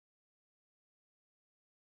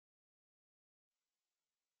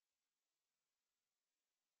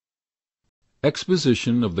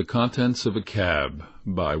Exposition of the Contents of a Cab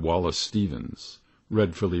by Wallace Stevens.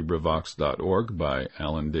 by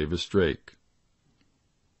Alan Davis Drake.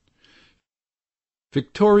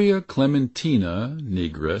 Victoria Clementina,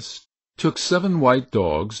 negress, took 7 white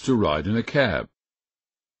dogs to ride in a cab.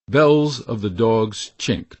 Bells of the dogs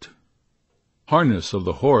chinked. Harness of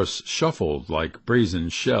the horse shuffled like brazen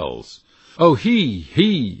shells. Oh,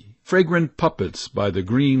 he! Fragrant puppets by the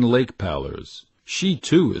green lake pallors. She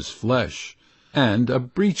too is flesh, and a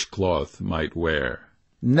breechcloth might wear,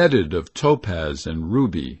 netted of topaz and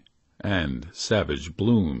ruby, and savage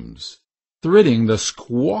blooms, thridding the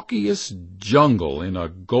squawkiest jungle in a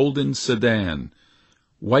golden sedan,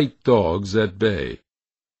 white dogs at bay.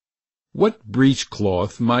 What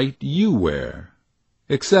breechcloth might you wear,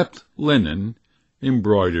 except linen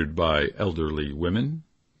embroidered by elderly women?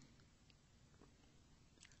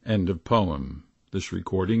 End of poem. This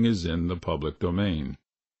recording is in the public domain.